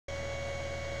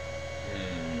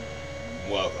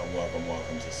welcome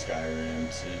to Skyrim.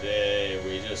 Today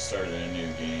we just started a new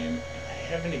game, and I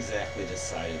haven't exactly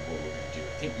decided what we're gonna do.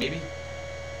 I think maybe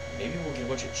we'll get a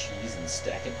bunch of cheese and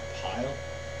stack it in a pile,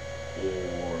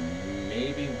 or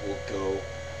maybe we'll go.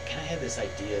 I kind of had this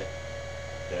idea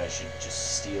that I should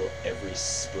just steal every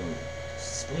spoon.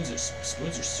 Spoons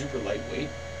are super lightweight.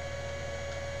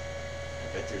 I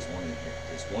bet there's one in here.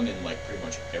 There's one in like pretty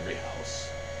much every house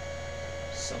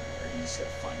somewhere. You just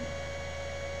gotta find them.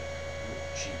 Ooh,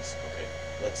 cheese. Okay,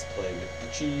 let's play with the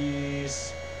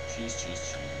cheese. Cheese.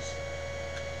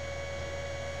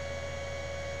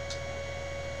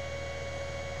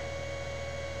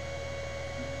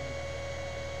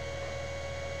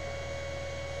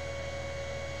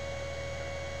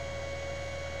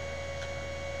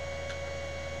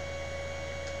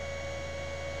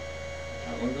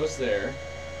 That one goes there.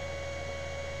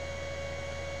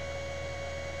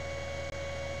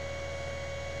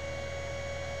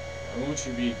 Why won't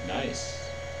you be nice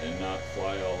and not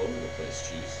fly all over the place,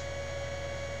 cheese?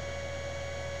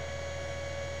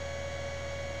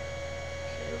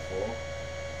 Careful.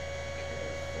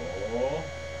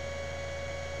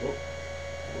 Whoop.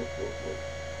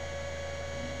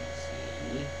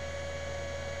 Easy.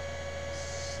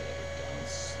 Set it down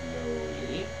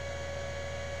slowly.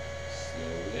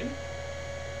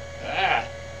 Ah!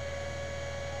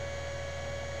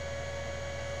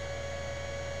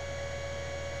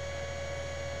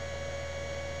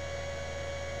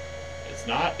 It's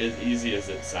not as easy as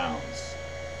it sounds.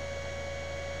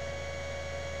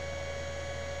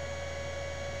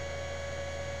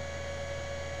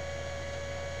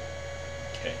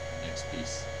 Okay, next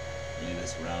piece. We need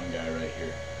this round guy right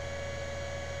here.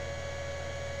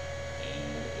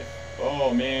 And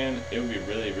oh man, it would be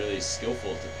really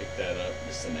skillful to pick that up.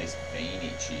 This is a nice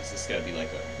veiny cheese. This has got to be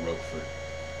like a Roquefort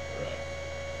or a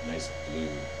nice blue,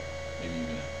 maybe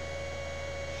even a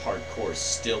hardcore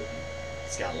Stilton.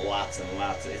 It's got lots and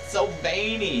lots of, it's so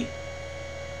veiny.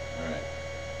 Alright,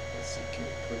 let's see, can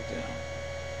we put it down?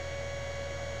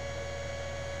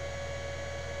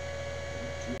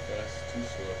 Too fast, too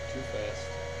slow, too fast.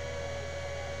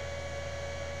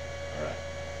 Alright,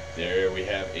 there we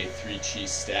have a 3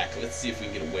 cheese stack. Let's see if we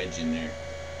can get a wedge in there.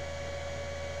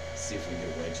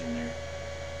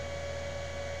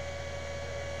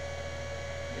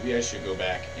 Maybe I should go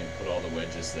back and put all the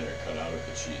wedges that are cut out of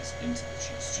the cheese into the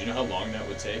cheese. Do you know how long that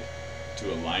would take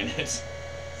to align it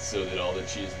so that all the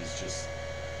cheese is just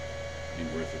be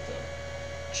worth it though?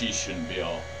 Cheese shouldn't be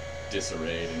all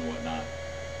disarrayed and whatnot.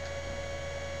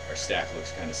 Our stack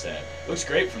looks kind of sad. Looks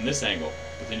great from this angle,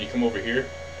 but then you come over here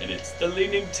and it's the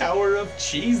Leaning Tower of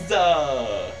Cheese.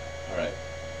 Alright.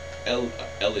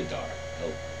 Elidar.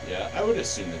 Yeah, I would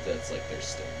assume that that's like their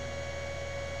stone.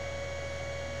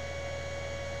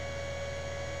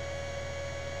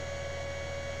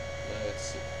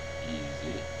 Let's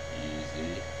easy.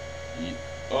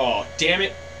 Oh, damn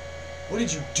it! What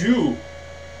did you do?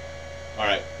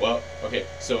 Alright, well, okay,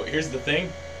 so here's the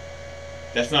thing.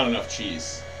 That's not enough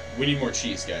cheese. We need more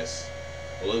cheese, guys.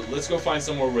 Well, let's go find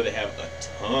somewhere where they have a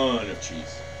ton of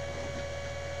cheese.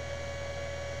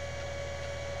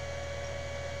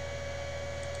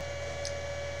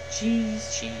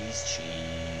 Cheese.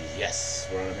 Yes,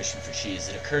 we're on a mission for cheese.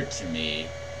 It occurred to me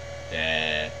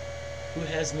that who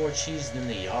has more cheese than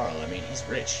the Jarl? I mean, he's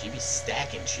rich. He'd be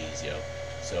stacking cheese, yo.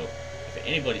 So, if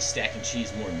anybody's stacking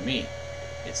cheese more than me,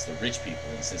 it's the rich people.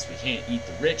 And since we can't eat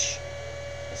the rich,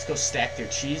 let's go stack their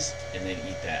cheese and then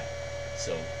eat that.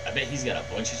 So, I bet he's got a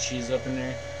bunch of cheese up in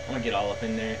there. I'm gonna get all up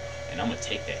in there, and I'm gonna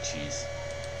take that cheese.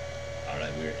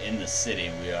 Alright, we're in the city.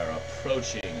 We are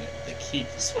approaching the keep.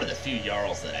 This is one of the few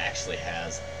Jarls that actually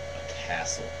has a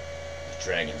castle. The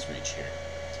Dragon's Reach here.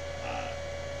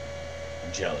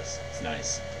 I'm jealous. It's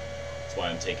nice. That's why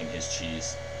I'm taking his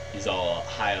cheese. He's all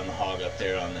high on the hog up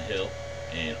there on the hill,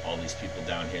 and all these people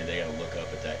down here, they gotta look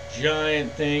up at that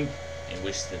giant thing and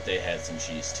wish that they had some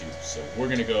cheese too. So we're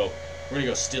gonna go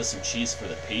steal some cheese for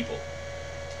the people.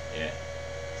 Yeah.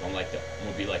 So I'm gonna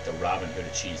be like the Robin Hood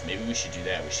of cheese. Maybe we should do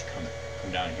that. We should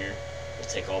come down here. We'll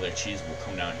take all their cheese. We'll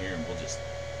come down here and we'll just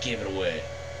give it away.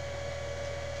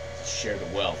 Share the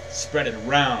wealth. Spread it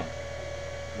around.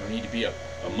 You don't need to be a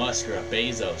Musk or a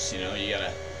Bezos. You know, you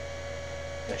gotta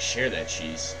share that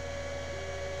cheese.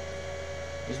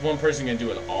 There's one person gonna do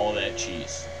with all that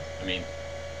cheese. I mean,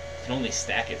 you can only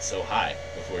stack it so high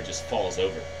before it just falls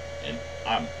over. And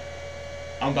I'm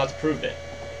about to prove that.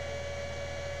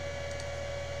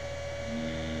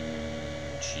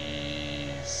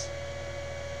 Cheese.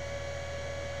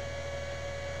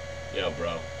 Yo,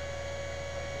 bro.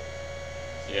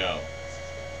 Yo.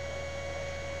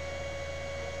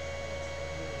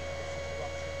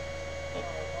 Oh,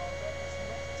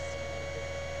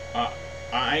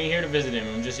 ain't here to visit him.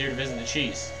 I'm just here to visit the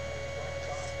cheese.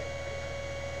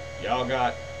 Y'all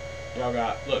got,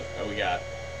 look, we got,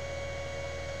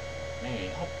 man,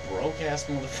 y'all broke ass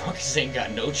motherfuckers ain't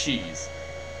got no cheese.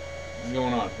 What's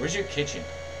going on? Where's your kitchen?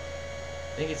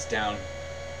 I think it's down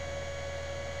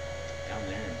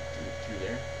there and through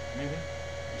there, maybe?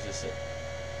 Or is this it?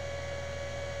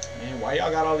 Man, why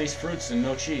y'all got all these fruits and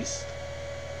no cheese?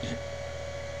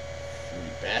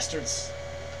 Fruity bastards.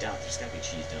 There's gotta be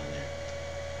cheese down there.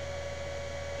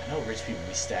 I know rich people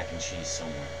be stacking cheese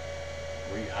somewhere.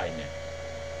 Where are you hiding it?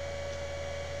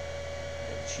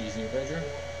 You have cheese in your bedroom?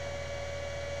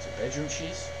 Is it bedroom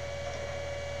cheese?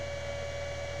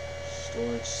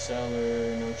 Storage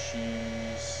cellar, no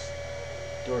cheese.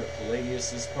 Door to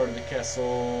Pelagius is part of the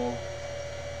castle.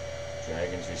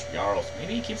 Dragons, rich Jarls.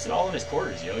 Maybe he keeps it all in his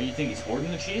quarters, yo. You think he's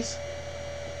hoarding the cheese?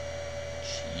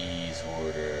 Cheese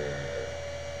hoarder.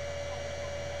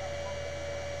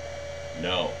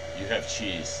 No, you have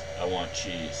cheese. I want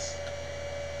cheese.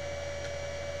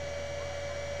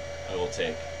 I will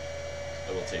take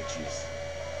cheese.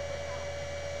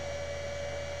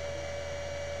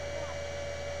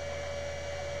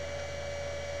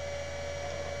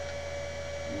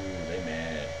 Ooh, they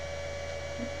mad.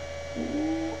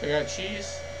 Ooh, I got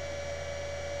cheese.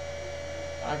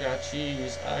 I got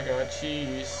cheese. I got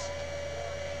cheese.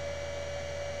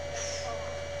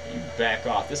 You back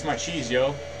off. This is my cheese,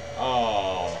 yo.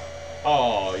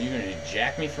 Oh, you gonna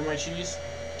jack me for my cheese?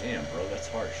 Damn, bro, that's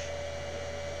harsh.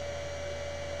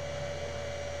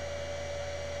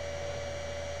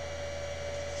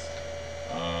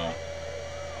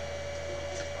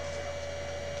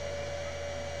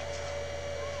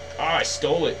 I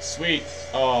stole it. Sweet.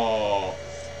 Oh,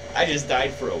 I just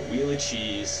died for a wheel of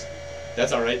cheese.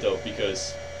 That's alright, though,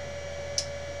 because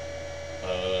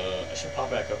I should pop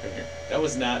back up in here. That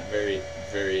was not very,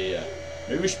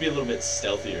 maybe we should be a little bit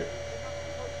stealthier.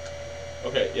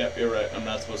 Okay, yep, you're right. I'm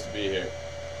not supposed to be here.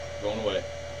 Going away.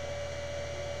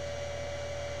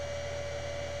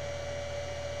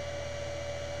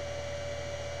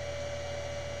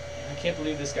 I can't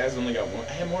believe this guy's only got one.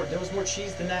 I had more. There was more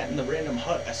cheese than that in the random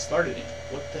hut I started in.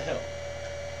 What the hell?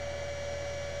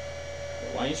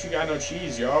 Why ain't you got no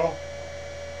cheese, y'all?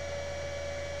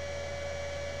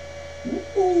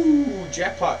 Ooh,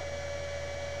 jackpot.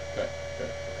 Okay.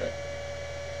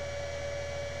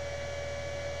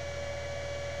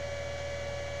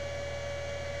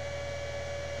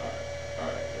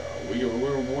 Alright,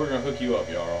 y'all. We're gonna hook you up,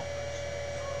 y'all.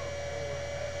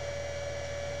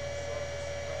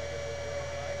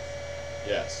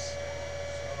 Yes.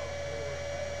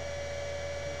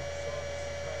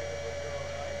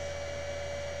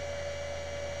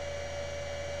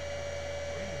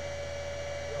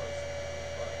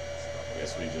 I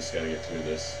guess we just gotta get through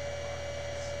this.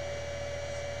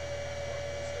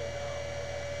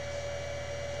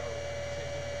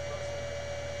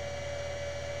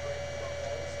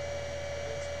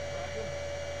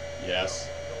 Yes.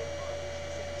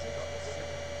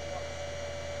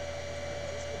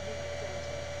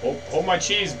 Hold my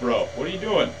cheese, bro. What are you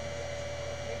doing?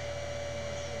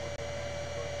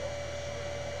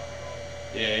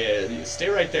 Yeah. Stay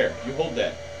right there. You hold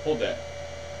that. Hold that.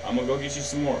 I'm gonna go get you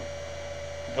some more.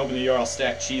 I'm helping the Jarl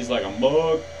stack cheese like a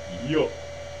mug. Yup.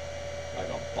 Like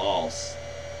a boss.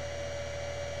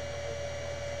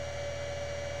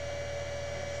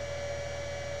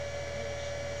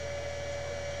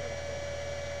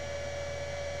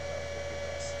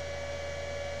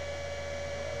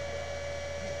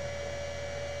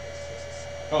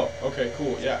 Oh, okay,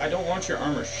 cool. Yeah, I don't want your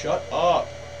armor. Shut up.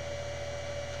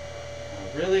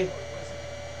 Oh, really?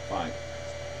 Fine.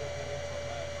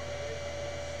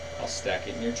 I'll stack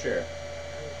it in your chair.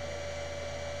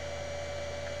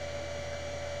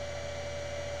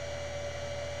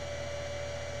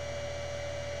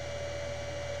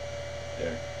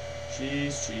 There.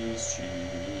 Cheese, cheese,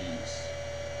 cheese.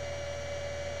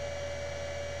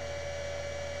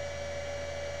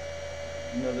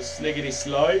 Another sniggity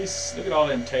slice. Look at all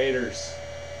them taters.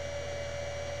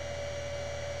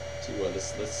 Tell you what,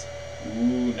 let's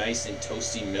ooh, nice and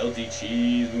toasty, melty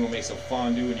cheese. We're gonna make some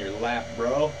fondue in your lap,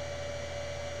 bro.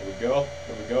 Here we go.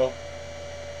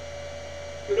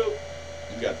 You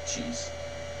got the cheese.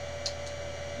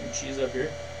 Your cheese up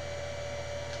here.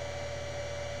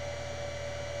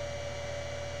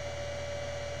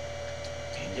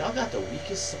 Y'all got the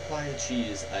weakest supply of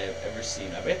cheese I have ever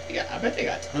seen. I bet they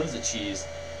got tons of cheese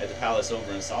at the palace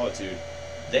over in Solitude.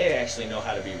 They actually know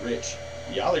how to be rich.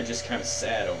 Y'all are just kind of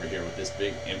sad over here with this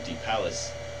big empty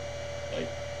palace. Like,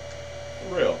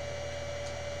 for real.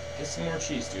 Get some more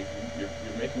cheese, dude. You're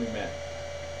making me mad.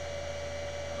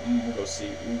 We'll go see.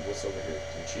 Ooh, what's over here?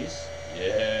 More cheese?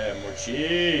 Yeah, more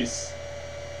cheese.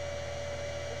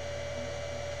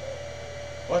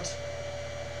 What?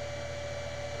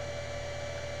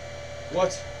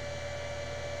 What?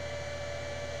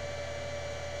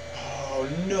 Oh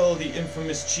no, the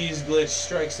infamous cheese glitch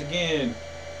strikes again.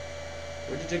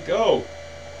 Where did it go?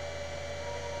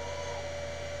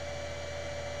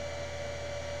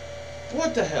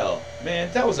 What the hell?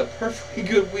 Man, that was a perfectly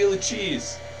good wheel of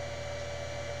cheese.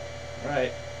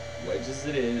 Alright, wedges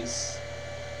it is.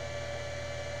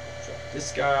 Drop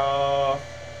this guy off.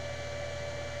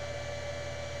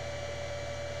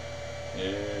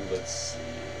 And let's see.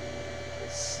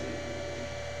 Let's see.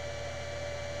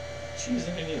 Cheese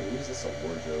in any of these? That's a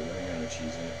wardrobe. I ain't got no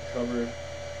cheese in it. Covered.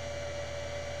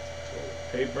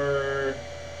 Toilet paper.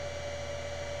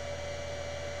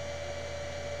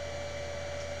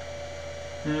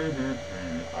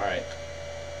 Alright.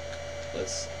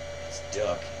 Let's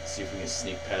duck and see if we can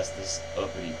sneak past this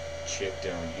uppity chick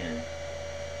down here.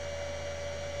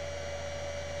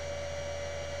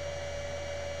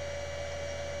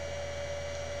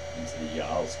 Into the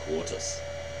Jarl's quarters.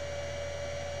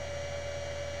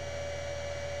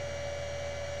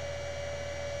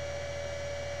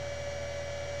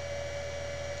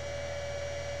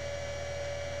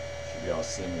 Should be all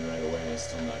seeing me right away and it's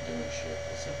still not doing shit.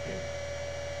 What's up here?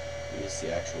 Here's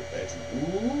the actual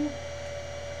bedroom. Ooh!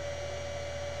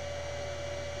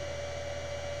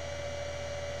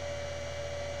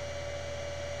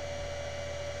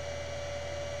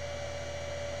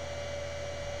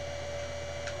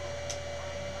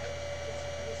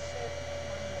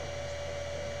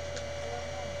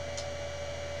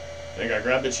 Think I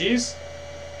grabbed the cheese?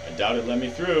 I doubt it let me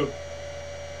through.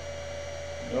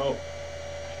 No.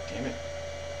 Damn it.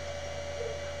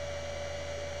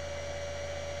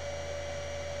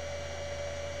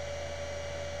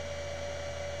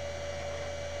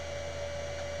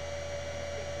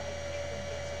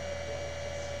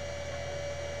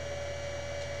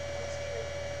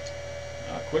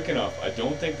 Not quick enough. I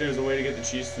don't think there's a way to get the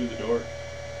cheese through the door.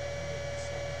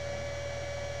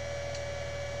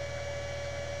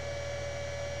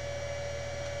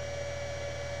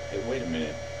 Hey, wait a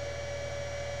minute.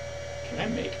 Can I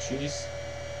make cheese?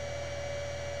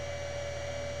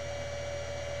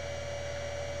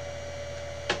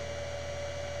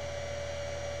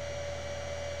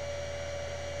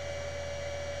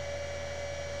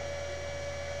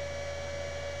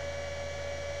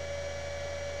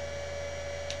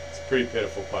 It's a pretty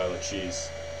pitiful pile of cheese.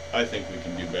 I think we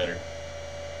can do better.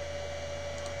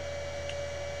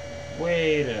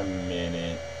 Wait a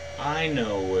minute. I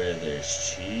know where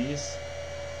there's cheese.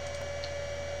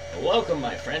 Welcome,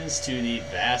 my friends, to the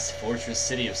vast fortress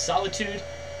city of Solitude,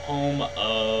 home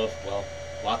of, well,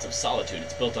 lots of solitude.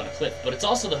 It's built on a cliff, but it's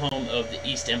also the home of the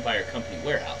East Empire Company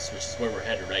warehouse, which is where we're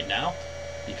headed right now,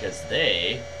 because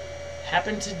they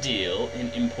happen to deal in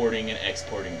importing and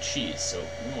exporting cheese. So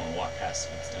we want to walk past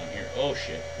it. It's down here. Oh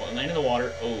shit! Well, land in the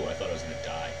water. Oh, I thought I was gonna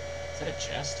die. Is that a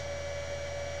chest?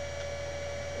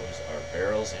 Those are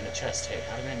barrels and a chest. Hey,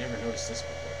 how did I never notice this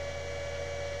before?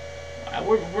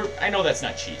 I know that's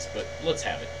not cheese, but let's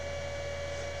have it.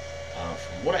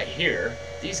 From what I hear,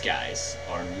 these guys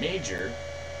are major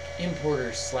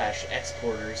importers slash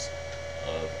exporters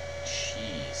of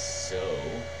cheese. So,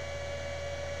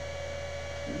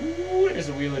 ooh, there's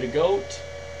a wheel of the goat,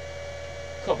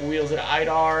 a couple wheels of the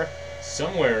Idar.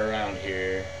 Somewhere around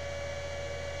here,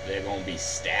 they're gonna be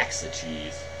stacks of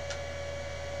cheese,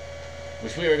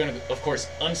 which we are going to, of course,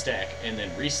 unstack and then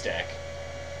restack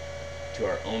to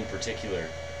our own particular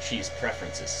cheese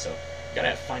preferences. So,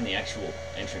 gotta find the actual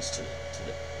entrance to the.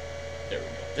 There we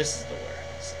go. This is the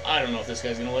warehouse. I don't know if this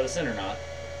guy's gonna let us in or not.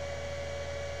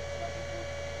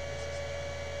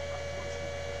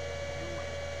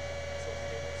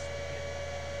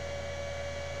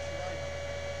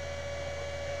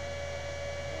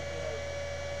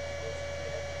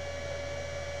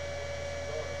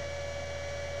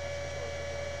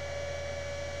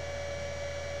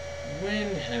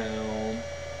 Windhelm.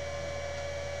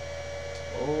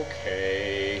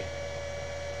 Okay.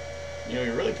 You know,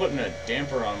 you're really putting a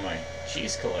damper on my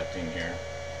cheese collecting here.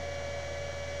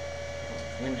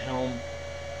 Windhelm.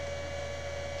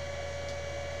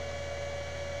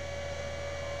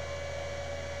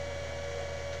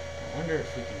 I wonder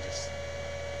if we can just...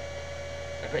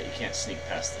 I bet you can't sneak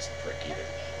past this prick either.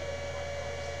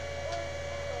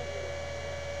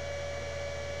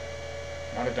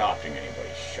 Not adopting anybody.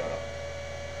 Shut up.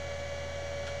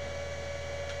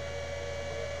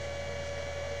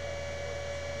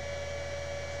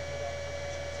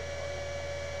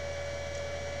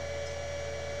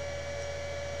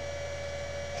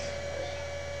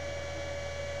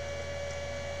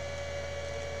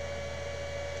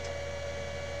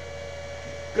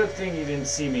 Good thing you didn't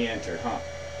see me enter, huh?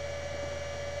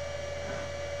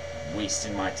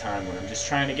 Wasting my time when I'm just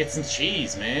trying to get some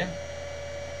cheese, man.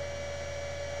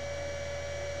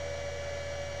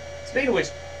 Speaking of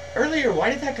which, earlier, why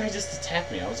did that guy just attack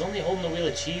me? I was only holding the wheel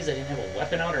of cheese. I didn't have a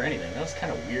weapon out or anything. That was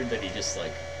kind of weird that he just,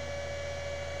 like...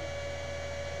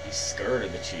 He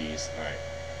skirted the cheese. Alright.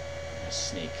 I'm gonna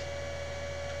sneak.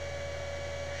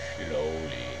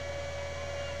 Slowly.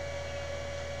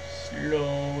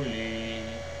 Slowly.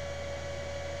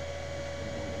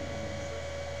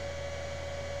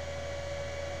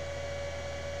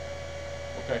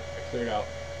 Okay, I cleared out.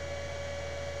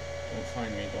 Don't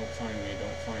find me, don't find me,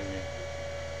 don't find me.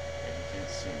 Okay, he can't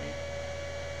see me.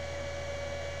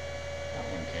 That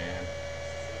one can.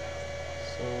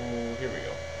 So, here we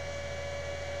go.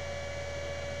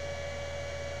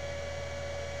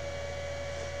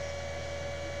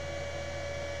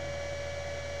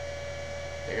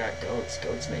 They got goats.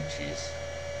 Goats make cheese.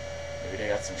 Maybe they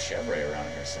got some chevre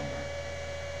around here somewhere.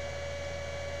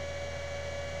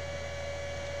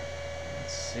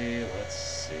 Let's see, let's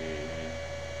see.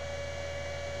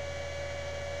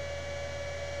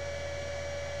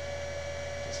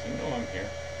 Does he know I'm here?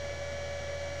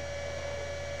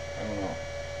 I don't know.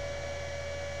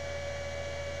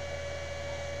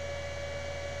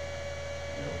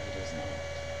 No, he does not.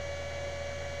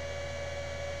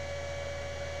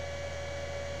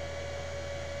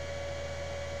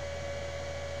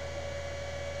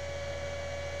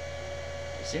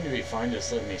 They seem to be fine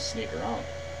just letting me sneak around,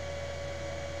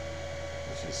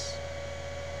 which is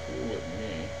cool with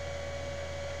me.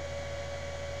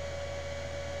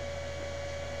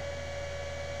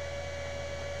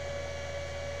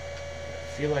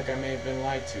 I feel like I may have been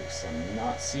lied to because I'm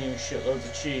not seeing shitloads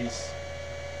of cheese.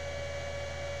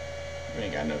 We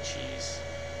ain't got no cheese.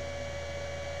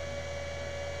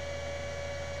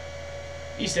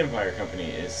 East Empire Company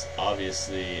is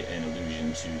obviously an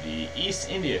allusion to the East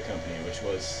India Company, which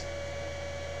was...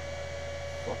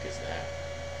 Fuck is that?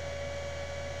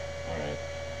 Alright.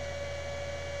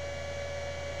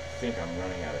 I think I'm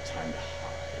running out of time to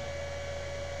hide.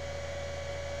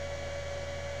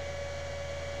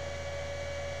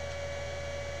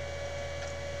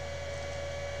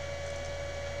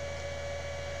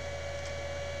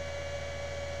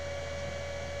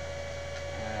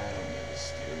 I don't need to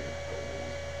steal your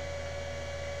gold.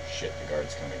 Shit, the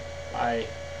guard's coming. Bye.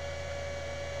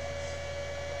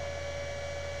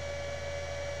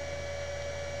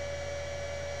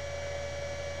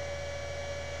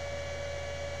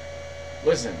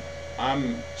 Listen,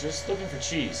 I'm just looking for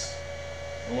cheese.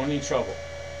 I don't want any trouble.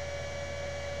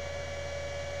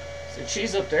 Is there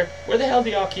cheese up there? Where the hell do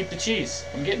y'all keep the cheese?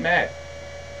 I'm getting mad.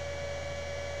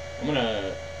 I'm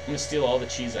gonna steal all the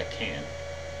cheese I can.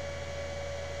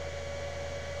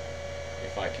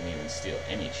 If I can even steal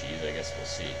any cheese, I guess we'll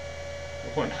see.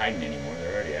 No point in hiding anymore,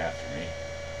 they're already after me.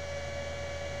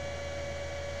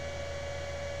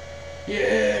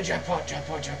 Yeah, jackpot,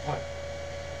 jackpot, jackpot.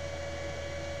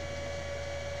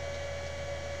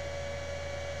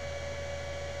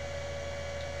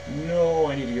 No,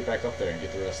 I need to get back up there and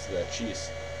get the rest of that cheese.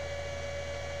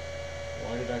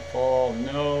 Why did I fall?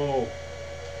 No.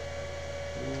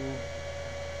 Ooh.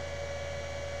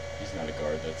 He's not a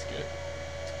guard, that's good.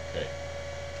 Okay.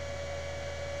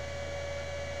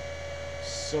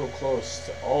 So close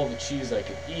to all the cheese I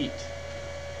could eat.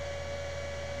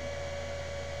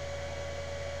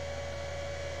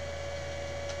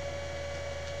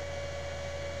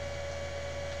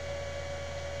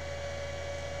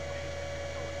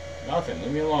 Nothing,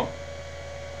 leave me alone.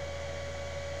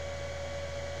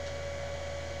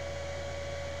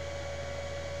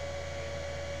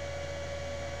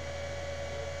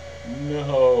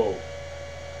 No.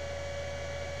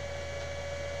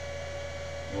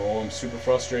 Oh, I'm super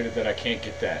frustrated that I can't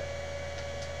get that.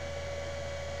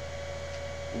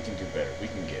 We can do better. We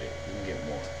can get it. We can get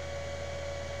more.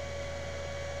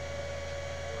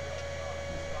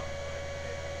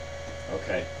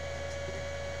 Okay.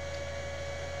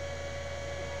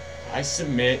 I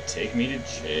submit. Take me to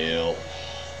jail.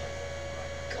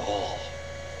 God.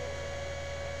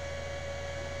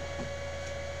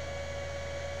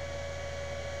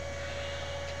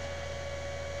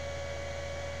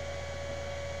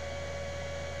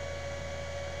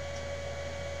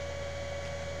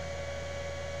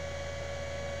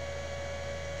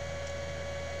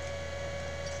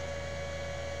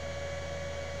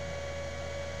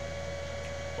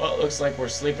 Well, it looks like we're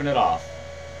sleeping it off.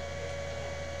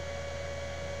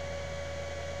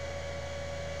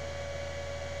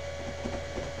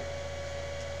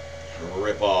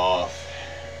 Rip off.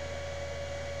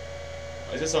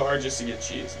 Why is it so hard just to get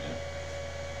cheese, man?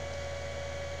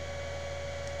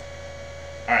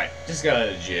 Just got out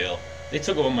of jail. They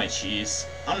took all my cheese.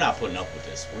 I'm not putting up with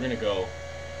this. We're gonna go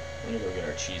get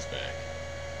our cheese back.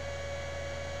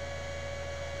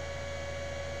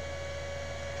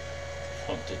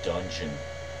 From the dungeon.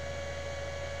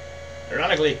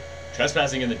 Ironically,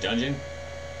 trespassing in the dungeon,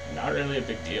 not really a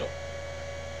big deal.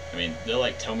 I mean, they'll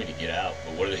like tell me to get out,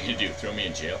 but what are they gonna do? Throw me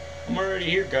in jail? I'm already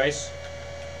here, guys.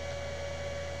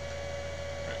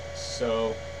 Alright,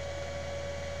 so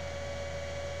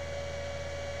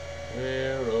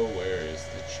where is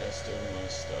the chest of my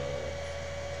stuff?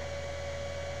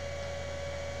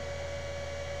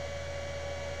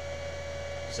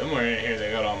 Somewhere in here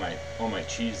they got all my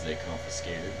cheese they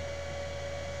confiscated.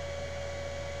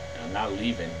 And I'm not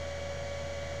leaving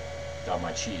without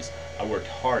my cheese. I worked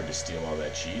hard to steal all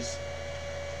that cheese.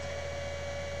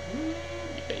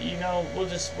 You know, we're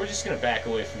just gonna back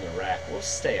away from the rack. We'll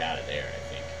stay out of there, I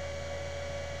think.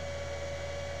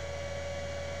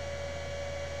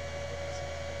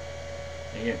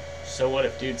 Again, so what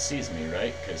if dude sees me,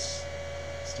 right? Because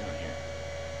it's down here.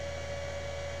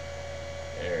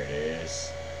 There it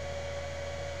is.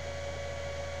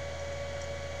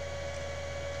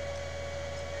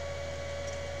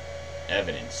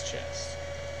 Evidence chest.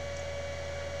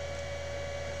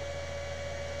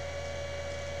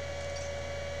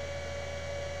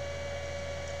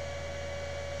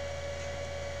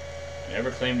 I never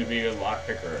claimed to be a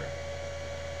lockpicker.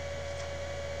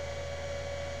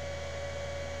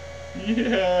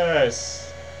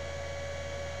 Yes!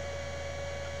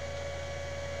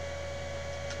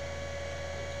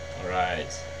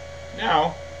 Alright.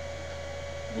 Now,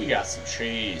 we got some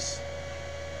cheese.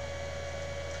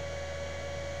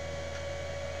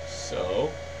 So,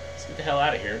 let's get the hell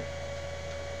out of here.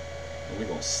 And we're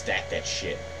gonna stack that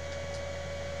shit.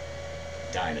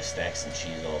 Dying to stack some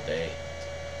cheese all day.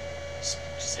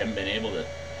 Just haven't been able to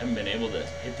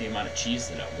hit the amount of cheese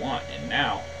that I want, and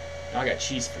now I got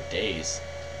cheese for days.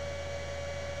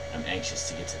 I'm anxious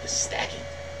to get to the stacking.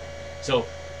 So,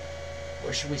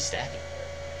 where should we stack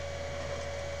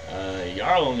it?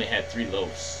 Jarl only had 3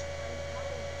 loaves.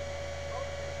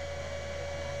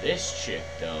 This chick,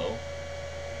 though,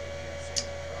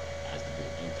 has the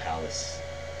Blue Palace.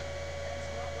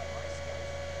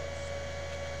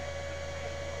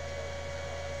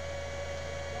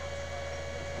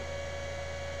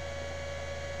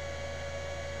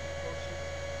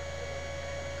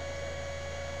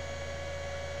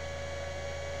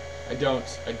 I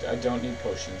don't need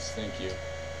potions, thank you.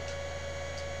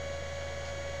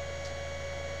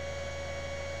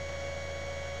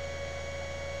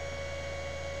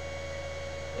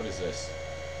 What is this?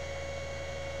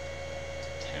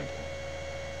 Temple.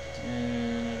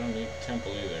 And I don't need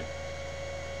temple either.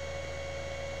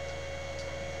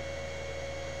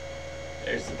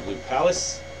 There's the Blue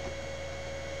Palace.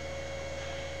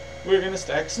 We're gonna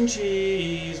stack some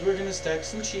cheese. We're gonna stack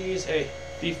some cheese. Hey,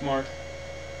 thief Mark.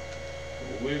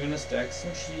 We're gonna stack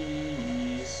some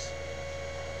cheese.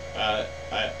 I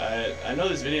know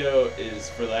this video is,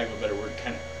 for lack of a better word,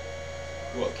 kind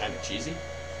of cheesy,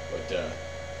 but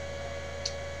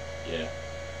yeah.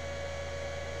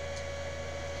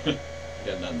 I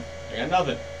got nothing. I got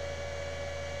nothing.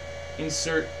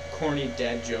 Insert corny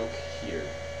dad joke here.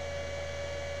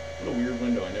 What a weird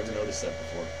window. I never noticed that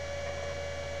before.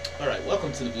 Alright,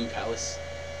 welcome to the Blue Palace,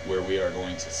 where we are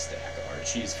going to stack our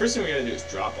cheese. First thing we gotta do is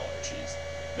drop all our cheese.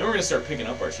 Then we're gonna start picking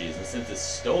up our cheese, and since it's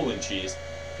stolen cheese,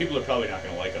 people are probably not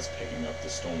gonna like us picking up the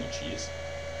stolen cheese.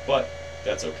 But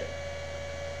that's okay.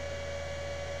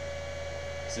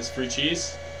 Is this free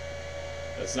cheese?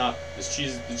 That's not, the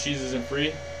cheese isn't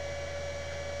free?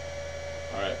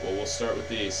 Alright, well we'll start with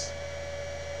these.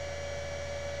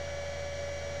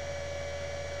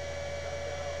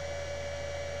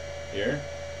 Here.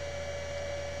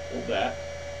 Hold that.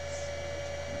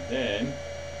 And then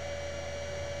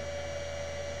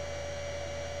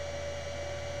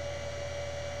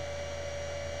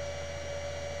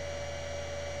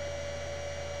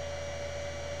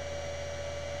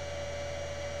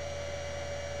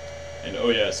oh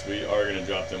yes, we are going to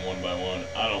drop them one by one.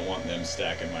 I don't want them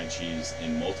stacking my cheese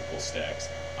in multiple stacks.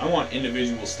 I want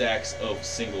individual stacks of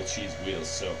single cheese wheels.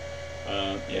 So,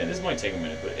 yeah, this might take a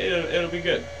minute, but it'll be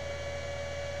good.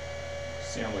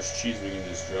 See how much cheese we can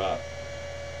just drop.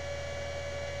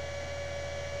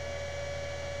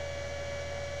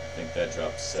 I think that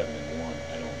dropped 7 in one.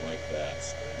 I don't like that.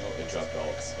 No, it dropped all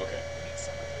of them. Okay.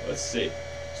 Let's see.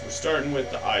 So we're starting with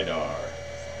the Idar.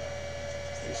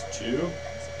 There's 2.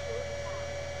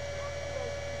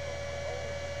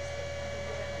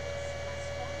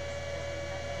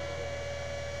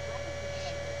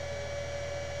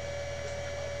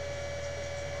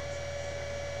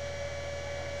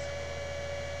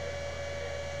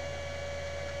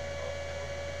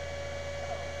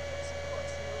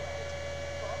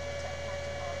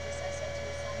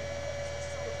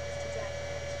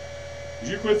 Would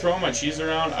you quit throwing my cheese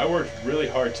around? I worked really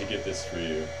hard to get this for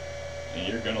you, and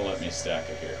you're gonna let me stack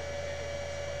it here.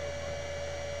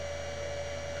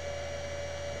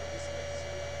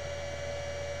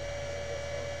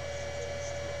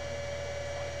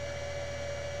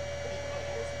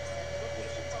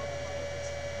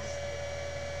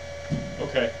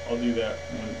 Okay, I'll do that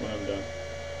when I'm done.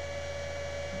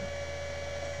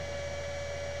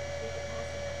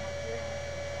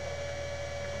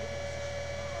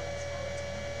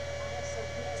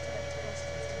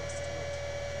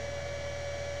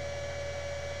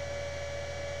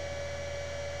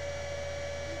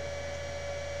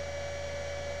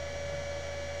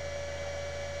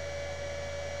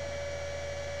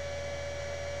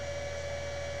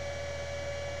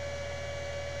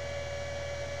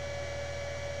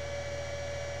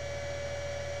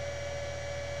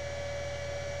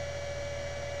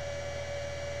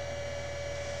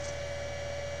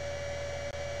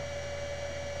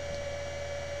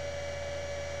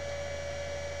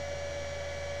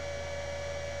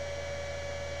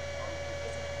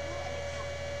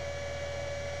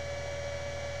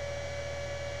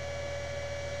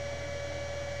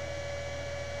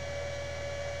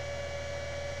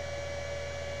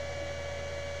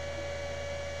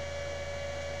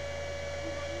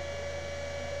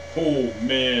 Oh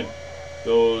man,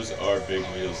 those are big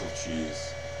wheels of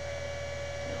cheese.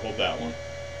 Here, hold that one.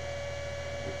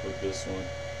 We'll put this one.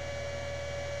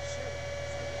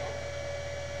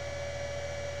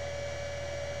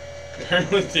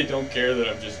 Apparently they don't care that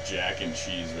I'm just jacking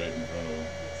cheese right in front of them.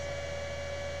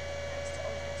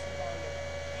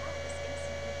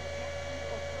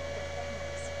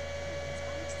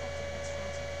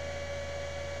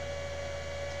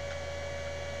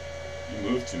 You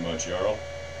move too much, Jarl.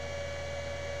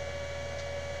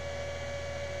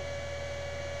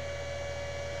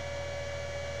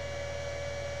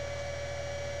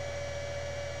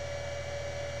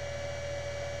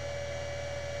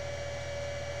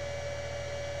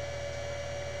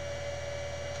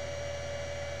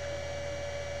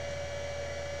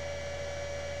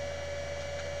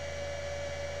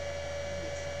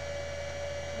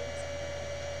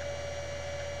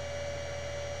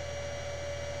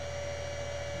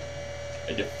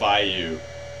 I defy you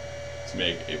to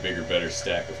make a bigger, better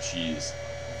stack of cheese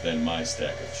than my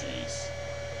stack of cheese.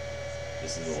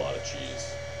 This is a lot of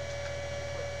cheese.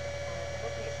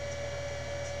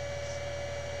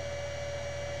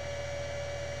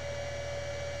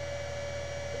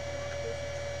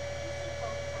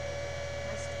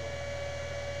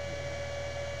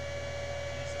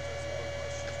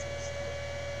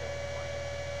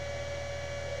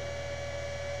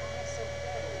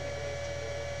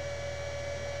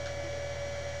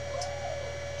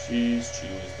 Cheese, cheese,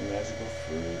 the magical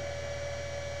fruit.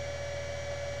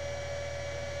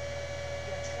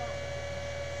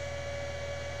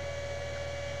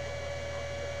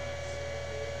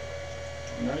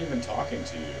 I'm not even talking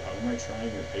to you. How am I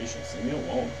trying your patience? Leave me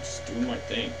alone. I'm just doing my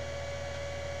thing.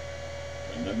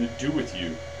 I have nothing to do with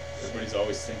you. Everybody's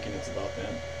always thinking it's about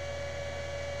them.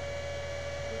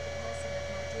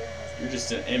 You're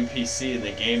just an NPC in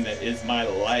the game that is my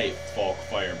life, Falk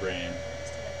Firebrand.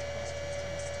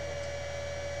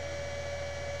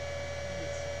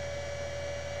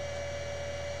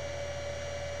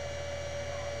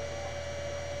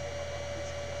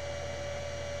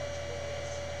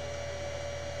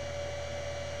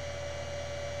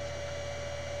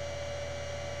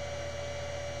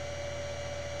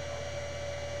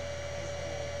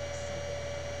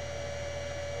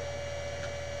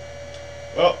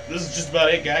 Well, this is just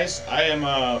about it, guys. I am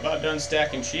about done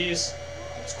stacking cheese.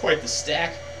 It's quite the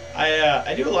stack.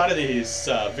 I do a lot of these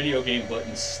video game but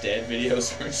instead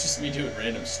videos where it's just me doing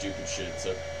random stupid shit.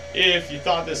 So if you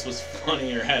thought this was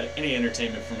funny or had any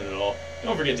entertainment from it at all,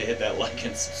 don't forget to hit that like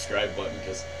and subscribe button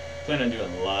because I plan on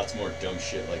doing lots more dumb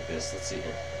shit like this. Let's see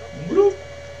here.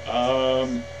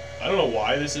 I don't know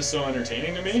why this is so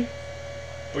entertaining to me,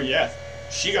 but yeah,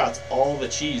 she got all the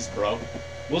cheese, bro.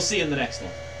 We'll see you in the next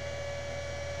one.